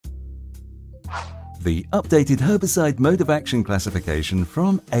The updated herbicide mode of action classification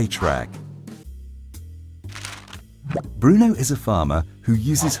from HRAC. Bruno is a farmer who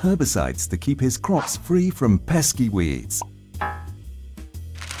uses herbicides to keep his crops free from pesky weeds.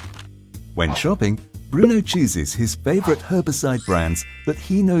 When shopping, Bruno chooses his favorite herbicide brands that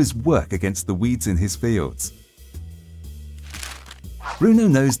he knows work against the weeds in his fields. Bruno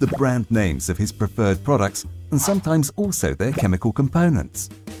knows the brand names of his preferred products and sometimes also their chemical components.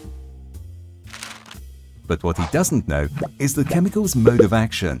 But what he doesn't know is the chemical's mode of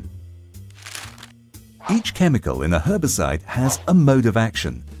action. Each chemical in a herbicide has a mode of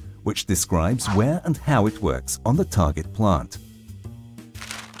action, which describes where and how it works on the target plant.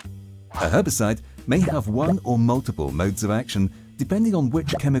 A herbicide may have one or multiple modes of action depending on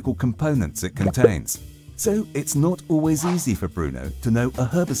which chemical components it contains, so it's not always easy for Bruno to know a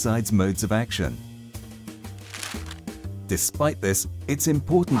herbicide's modes of action. Despite this, it's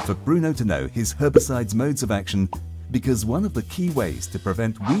important for Bruno to know his herbicide's modes of action because one of the key ways to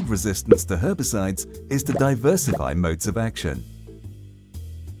prevent weed resistance to herbicides is to diversify modes of action.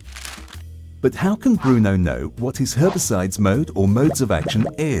 But how can Bruno know what his herbicide's mode or modes of action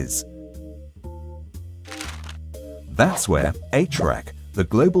is? That's where HRAC, the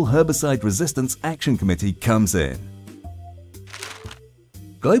Global Herbicide Resistance Action Committee, comes in.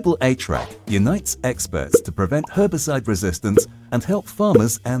 Global HRAC unites experts to prevent herbicide resistance and help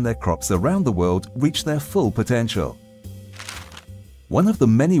farmers and their crops around the world reach their full potential. One of the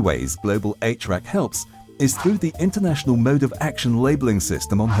many ways Global HRAC helps is through the International Mode of Action labeling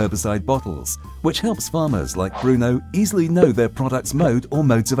system on herbicide bottles, which helps farmers like Bruno easily know their product's mode or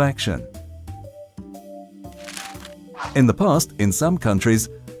modes of action. In the past, in some countries,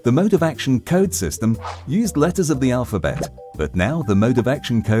 the mode of action code system used letters of the alphabet, but now the mode of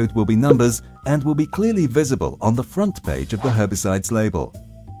action code will be numbers and will be clearly visible on the front page of the herbicide's label.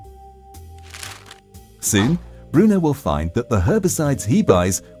 Soon, Bruno will find that the herbicides he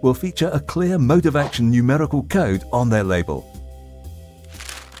buys will feature a clear mode of action numerical code on their label.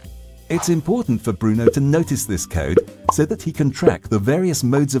 It's important for Bruno to notice this code so that he can track the various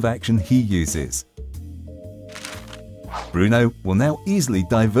modes of action he uses. Bruno will now easily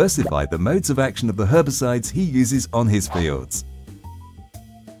diversify the modes of action of the herbicides he uses on his fields.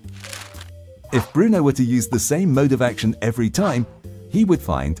 If Bruno were to use the same mode of action every time, he would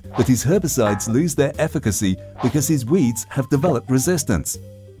find that his herbicides lose their efficacy because his weeds have developed resistance.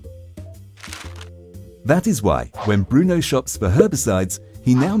 That is why, when Bruno shops for herbicides,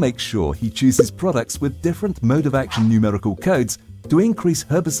 he now makes sure he chooses products with different mode of action numerical codes to increase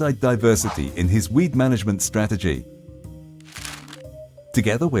herbicide diversity in his weed management strategy.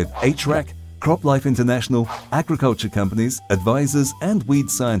 Together with HRAC, CropLife International, agriculture companies, advisors and weed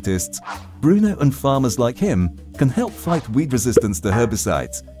scientists, Bruno and farmers like him can help fight weed resistance to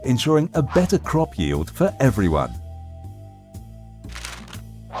herbicides, ensuring a better crop yield for everyone.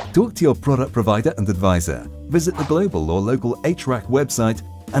 Talk to your product provider and advisor, visit the global or local HRAC website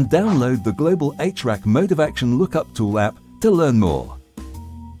and download the Global HRAC Mode of Action Lookup Tool app to learn more.